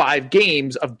 5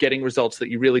 games of getting results that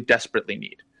you really desperately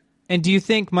need. And do you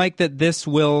think, Mike, that this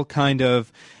will kind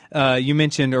of you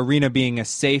mentioned Arena being a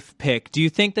safe pick. Do you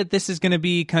think that this is going to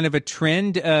be kind of a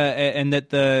trend and that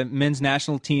the men's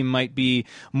national team might be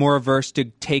more averse to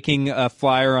taking a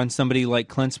flyer on somebody like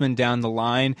Klinsmann down the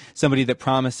line, somebody that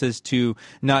promises to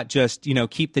not just,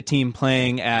 keep the team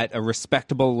playing at a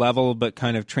respectable level, but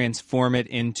kind of transform it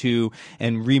into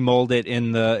and remold it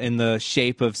in the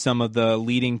shape of some of the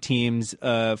leading teams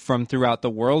from throughout the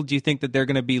world? Do you think that they're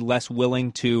going to be less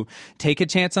willing to take a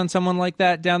chance on someone like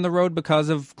that down the road because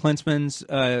of Klinsmann's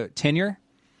tenure?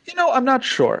 I'm not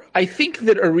sure. I think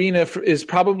that Arena is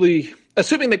probably,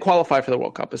 assuming they qualify for the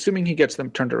World Cup, assuming he gets them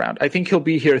turned around, I think he'll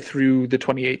be here through the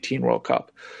 2018 World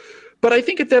Cup. But I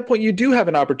think at that point you do have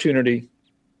an opportunity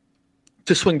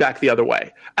to swing back the other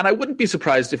way. And I wouldn't be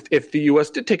surprised if the U.S.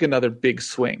 did take another big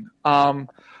swing.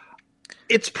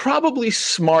 It's probably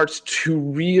smart to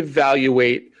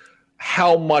reevaluate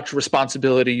how much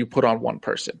responsibility you put on one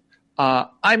person.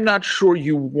 I'm not sure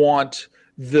you want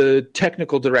the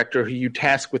technical director who you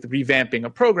task with revamping a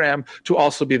program to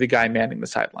also be the guy manning the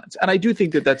sidelines. And I do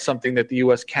think that that's something that the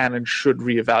U.S. can and should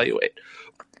reevaluate.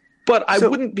 But I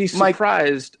wouldn't be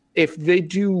surprised if they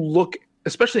do look,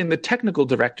 especially in the technical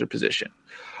director position,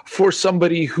 for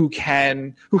somebody who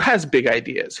has big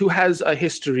ideas, who has a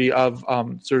history of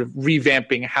sort of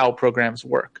revamping how programs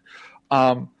work.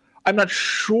 I'm not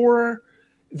sure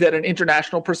that an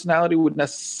international personality would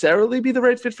necessarily be the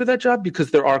right fit for that job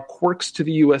because there are quirks to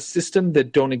the U.S. system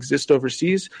that don't exist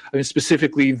overseas. I mean,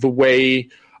 specifically the way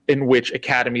in which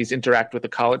academies interact with the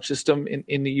college system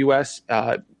in the U.S.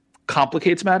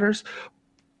 Complicates matters.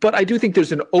 But I do think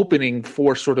there's an opening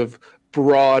for sort of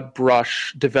broad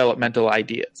brush developmental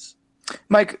ideas.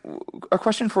 Mike, a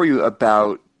question for you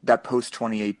about that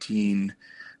post-2018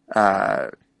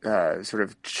 sort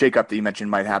of shakeup that you mentioned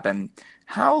might happen.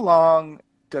 How long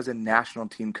does a national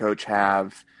team coach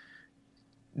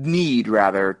need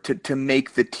to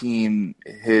make the team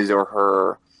his or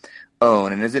her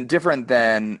own? And is it different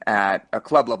than at a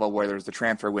club level where there's the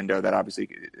transfer window that obviously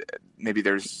maybe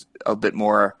there's a bit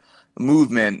more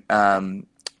movement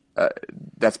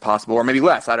that's possible, or maybe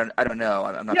less? I don't know.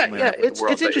 I'm not familiar with the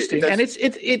world. It's interesting, and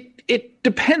it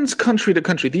depends country to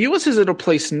country. The U.S. is at a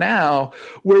place now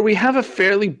where we have a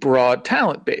fairly broad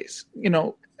talent base,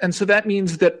 and so that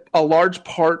means that a large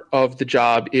part of the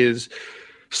job is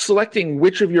selecting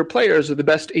which of your players are the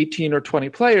best 18 or 20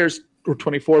 players or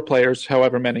 24 players,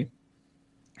 however many,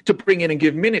 to bring in and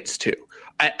give minutes to.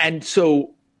 And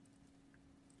so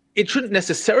it shouldn't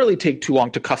necessarily take too long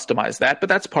to customize that, but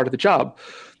that's part of the job.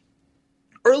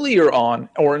 Earlier on,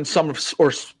 or in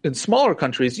in smaller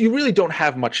countries, you really don't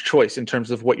have much choice in terms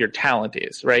of what your talent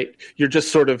is, right? You're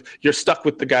just you're stuck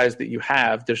with the guys that you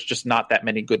have. There's just not that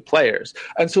many good players.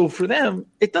 And so for them,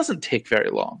 it doesn't take very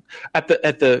long. At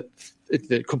the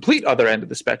complete other end of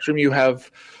the spectrum, you have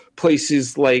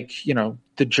places like,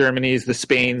 the Germanys, the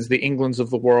Spains, the Englands of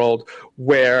the world,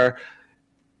 where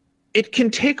it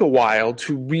can take a while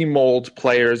to remold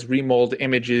players, remold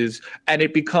images, and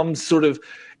it becomes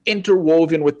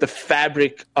interwoven with the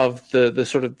fabric of the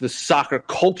sort of the soccer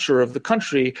culture of the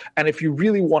country. And if you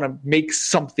really want to make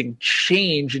something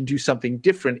change and do something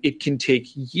different, it can take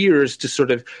years to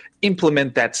sort of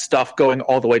implement that stuff going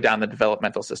all the way down the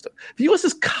developmental system. The U.S.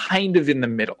 is kind of in the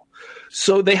middle.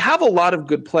 So they have a lot of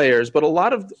good players, but a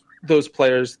lot of those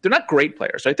players, they're not great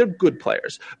players, right? They're good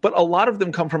players, but a lot of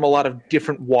them come from a lot of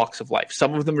different walks of life.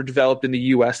 Some of them are developed in the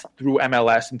U.S. through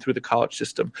MLS and through the college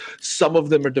system. Some of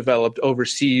them are developed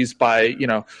overseas by,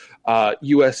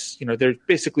 U.S., they're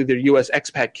U.S.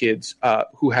 expat kids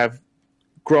who have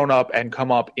grown up and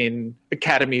come up in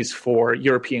academies for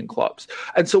European clubs.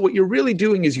 And so what you're really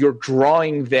doing is you're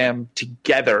drawing them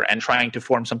together and trying to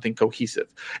form something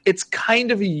cohesive. It's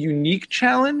kind of a unique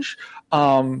challenge.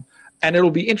 And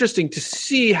it'll be interesting to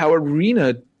see how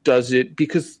Arena does it,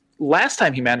 because last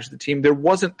time he managed the team, there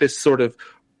wasn't this sort of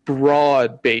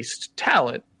broad-based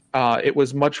talent. It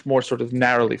was much more sort of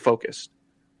narrowly focused.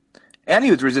 And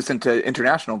he was resistant to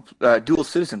international dual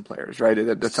citizen players, right?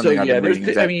 That's something I've been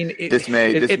reading.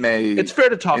 It's fair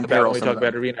to talk about when we talk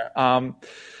about Arena.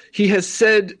 He has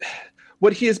said,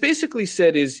 what he has basically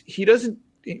said is he doesn't,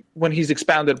 when he's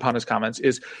expounded upon his comments,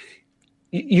 is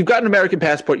you've got an American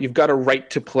passport, you've got a right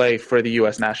to play for the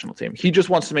U.S. national team. He just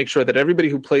wants to make sure that everybody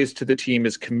who plays to the team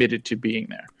is committed to being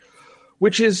there,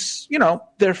 which is,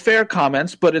 they're fair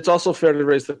comments, but it's also fair to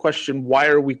raise the question, why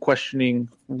are we questioning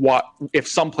what if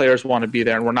some players want to be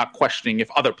there and we're not questioning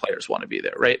if other players want to be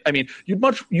there, right? I mean,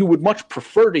 you would much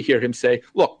prefer to hear him say,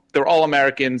 look, they're all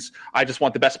Americans. I just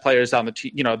want the best players on the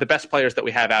team, the best players that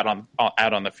we have out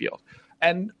on the field.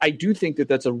 And I do think that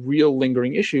that's a real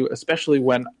lingering issue, especially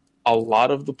when a lot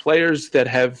of the players that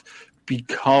have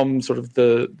become sort of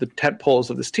the tent poles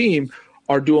of this team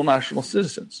are dual national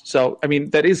citizens. So, I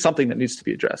mean, that is something that needs to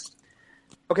be addressed.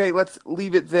 Okay, let's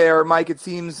leave it there. Mike, it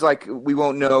seems like we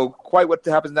won't know quite what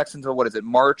happens next until,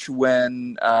 March,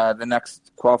 when the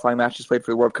next qualifying match is played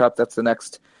for the World Cup. That's the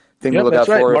next thing to look out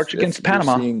for. March against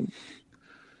Panama.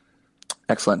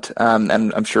 Excellent.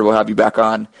 And I'm sure we'll have you back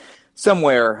on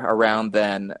somewhere around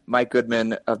then. Mike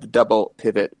Goodman of the Double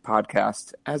Pivot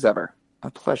podcast. As ever,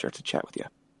 a pleasure to chat with you.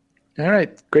 All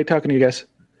right. Great talking to you guys.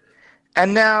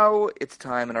 And now it's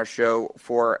time in our show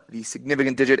for the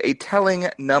significant digit, a telling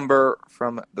number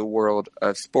from the world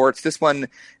of sports. This one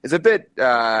is a bit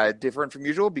different from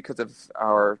usual because of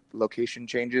our location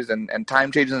changes and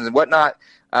time changes and whatnot.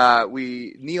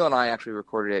 Neil and I actually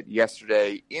recorded it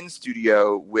yesterday in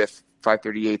studio with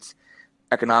 538's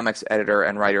economics editor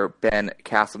and writer Ben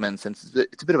Castleman, since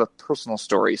it's a bit of a personal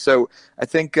story. So I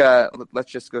think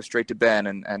let's just go straight to Ben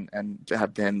and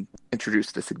have Ben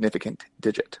introduce the significant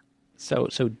digit. So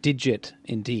digit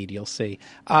indeed, you'll see.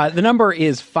 The number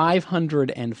is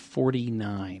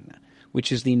 549,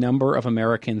 which is the number of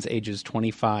Americans ages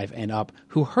 25 and up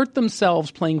who hurt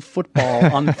themselves playing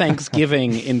football on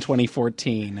Thanksgiving in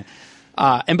 2014.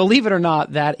 And believe it or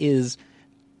not, that is,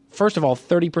 first of all,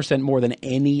 30% more than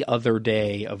any other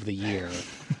day of the year.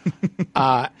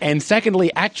 And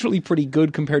secondly, actually pretty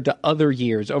good compared to other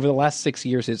years. Over the last 6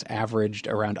 years, it's averaged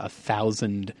around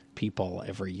 1,000 people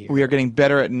every year. We are getting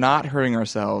better at not hurting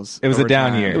ourselves. It was a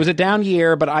down year. It was a down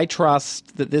year, but I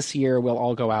trust that this year we'll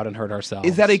all go out and hurt ourselves.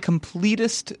 Is that a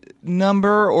completist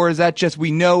number, or is that just we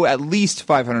know at least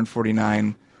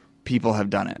 549 people have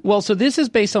done it? Well, so this is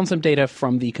based on some data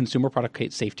from the Consumer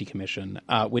Product Safety Commission,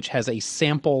 which has a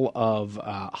sample of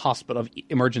hospital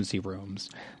emergency rooms,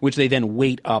 which they then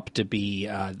weight up to be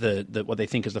the what they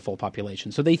think is the full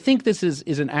population. So they think this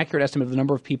is an accurate estimate of the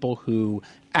number of people who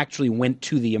actually went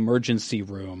to the emergency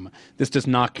room. This does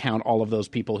not count all of those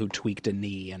people who tweaked a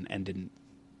knee and didn't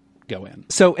go in.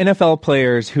 So NFL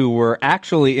players who were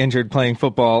actually injured playing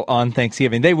football on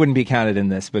Thanksgiving, they wouldn't be counted in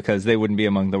this because they wouldn't be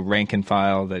among the rank and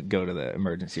file that go to the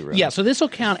emergency room. Yeah, so this will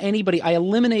count anybody. I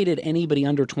eliminated anybody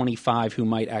under 25 who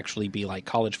might actually be like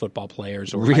college football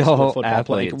players or real high school football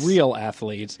athletes. players, real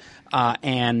athletes.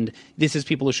 And this is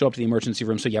people who show up to the emergency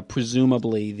room. So yeah,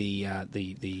 presumably the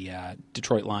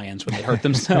Detroit Lions, when they hurt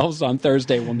themselves on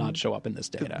Thursday, will not show up in this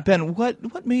data. Ben,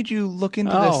 what made you look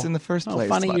into this in the first place?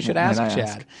 Funny you should ask,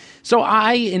 Chad. So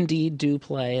I indeed do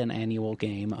play an annual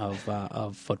game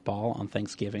of football on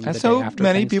Thanksgiving. As so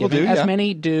many people do. As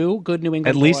many do. Good New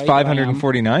England. At least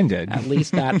 549 did. At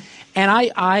least that. And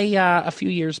I a few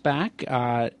years back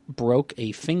broke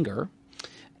a finger.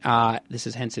 This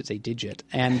is hence it's a digit.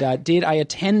 And I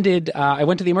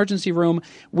went to the emergency room,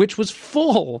 which was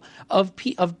full of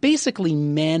basically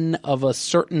men of a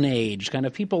certain age, kind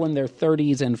of people in their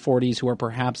 30s and 40s who are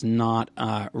perhaps not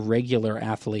regular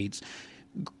athletes,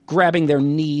 grabbing their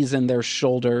knees and their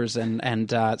shoulders,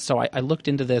 and so I looked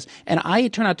into this, and I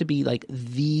turned out to be like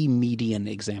the median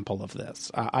example of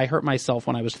this. I hurt myself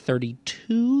when I was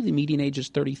 32. The median age is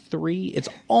 33. It's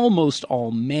almost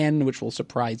all men, which will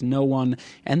surprise no one.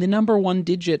 And the number one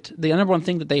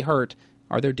thing that they hurt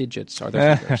are their digits, are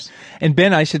their fingers. And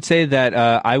Ben, I should say that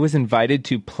I was invited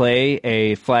to play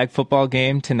a flag football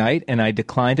game tonight, and I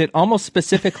declined it almost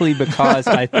specifically because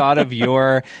I thought of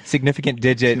your significant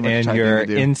digit and your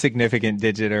insignificant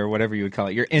digit, or whatever you would call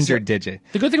it, your injured digit.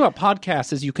 The good thing about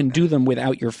podcasts is you can do them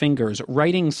without your fingers.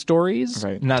 Writing stories,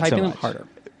 not typing so them much. harder.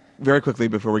 Very quickly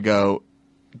before we go,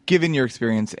 given your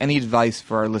experience, any advice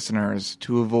for our listeners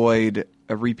to avoid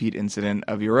a repeat incident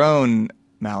of your own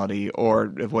malady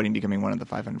or avoiding becoming one of the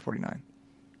 549?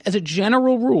 As a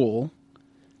general rule,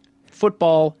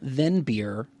 football, then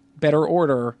beer, better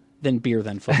order than beer,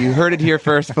 then football. You heard it here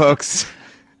first, folks.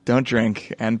 Don't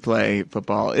drink and play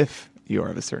football if you are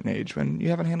of a certain age when you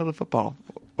haven't handled a football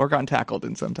or gotten tackled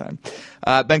in some time.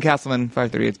 Ben Castleman,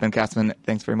 538's Ben Castleman,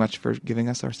 thanks very much for giving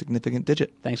us our significant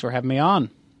digit. Thanks for having me on.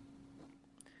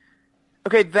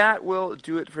 Okay, that will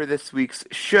do it for this week's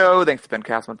show. Thanks to Ben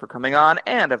Castleman for coming on.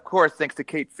 And, of course, thanks to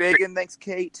Kate Fagan. Thanks,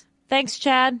 Kate. Thanks,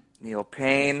 Chad. Neil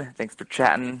Payne. Thanks for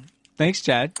chatting. Thanks,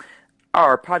 Chad.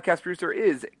 Our podcast producer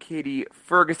is Katie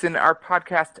Ferguson. Our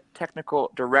podcast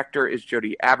technical director is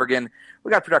Jody Abergen.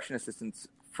 We got production assistance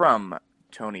from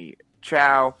Tony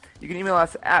Chow. You can email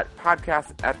us at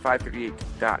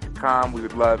podcast@538.com. We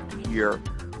would love to hear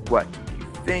what you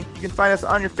think. You can find us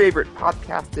on your favorite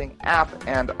podcasting app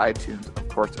and iTunes, of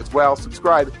course, as well.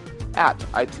 Subscribe at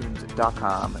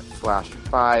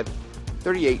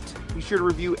itunes.com/538. Be sure to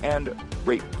review and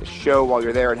rate the show while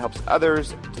you're there. It helps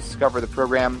others discover the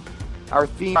program. Our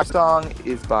theme song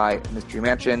is by Mystery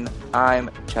Mansion. I'm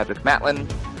Chadwick Matlin.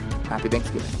 Happy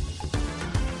Thanksgiving.